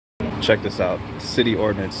Check this out. City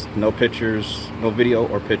ordinance. No pictures, no video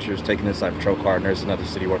or pictures taken inside patrol car, and there's another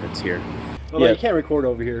city ordinance here. Well, you can't record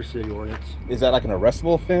over here, city ordinance. Is that like an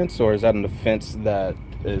arrestable offense, or is that an offense that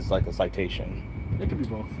is like a citation? It could be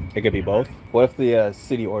both. It could be both? What if the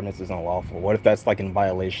city ordinance is unlawful? What if that's like in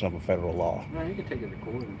violation of a federal law? No, you can take it to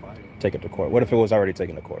court and fight it. Take it to court. What if it was already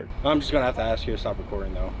taken to court? I'm just going to have to ask you to stop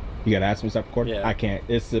recording, though. You gotta ask me to stop recording? Yeah. I can't.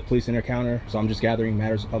 It's the police encounter, so I'm just gathering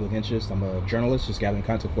matters of public interest. I'm a journalist, just gathering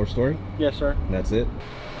content for a story. Yes, sir. And that's it.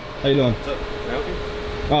 How you doing? What's up? Can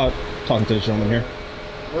I help you? Talking to the gentleman here.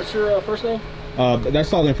 What's your first name?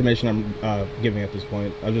 That's all the information I'm giving at this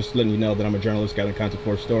point. I'm just letting you know that I'm a journalist gathering content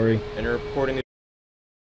for a story. And you're reporting.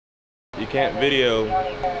 You can't video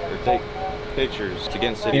or take pictures to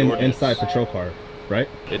get in city ordinance. Inside patrol car, right?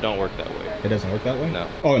 It don't work that way. It doesn't work that way? No.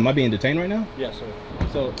 Oh, am I being detained right now? Yes, sir.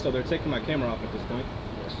 So they're taking my camera off at this point?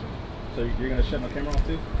 Yes, sir. So you're gonna shut my camera off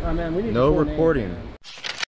too? All right, man, we need No to recording.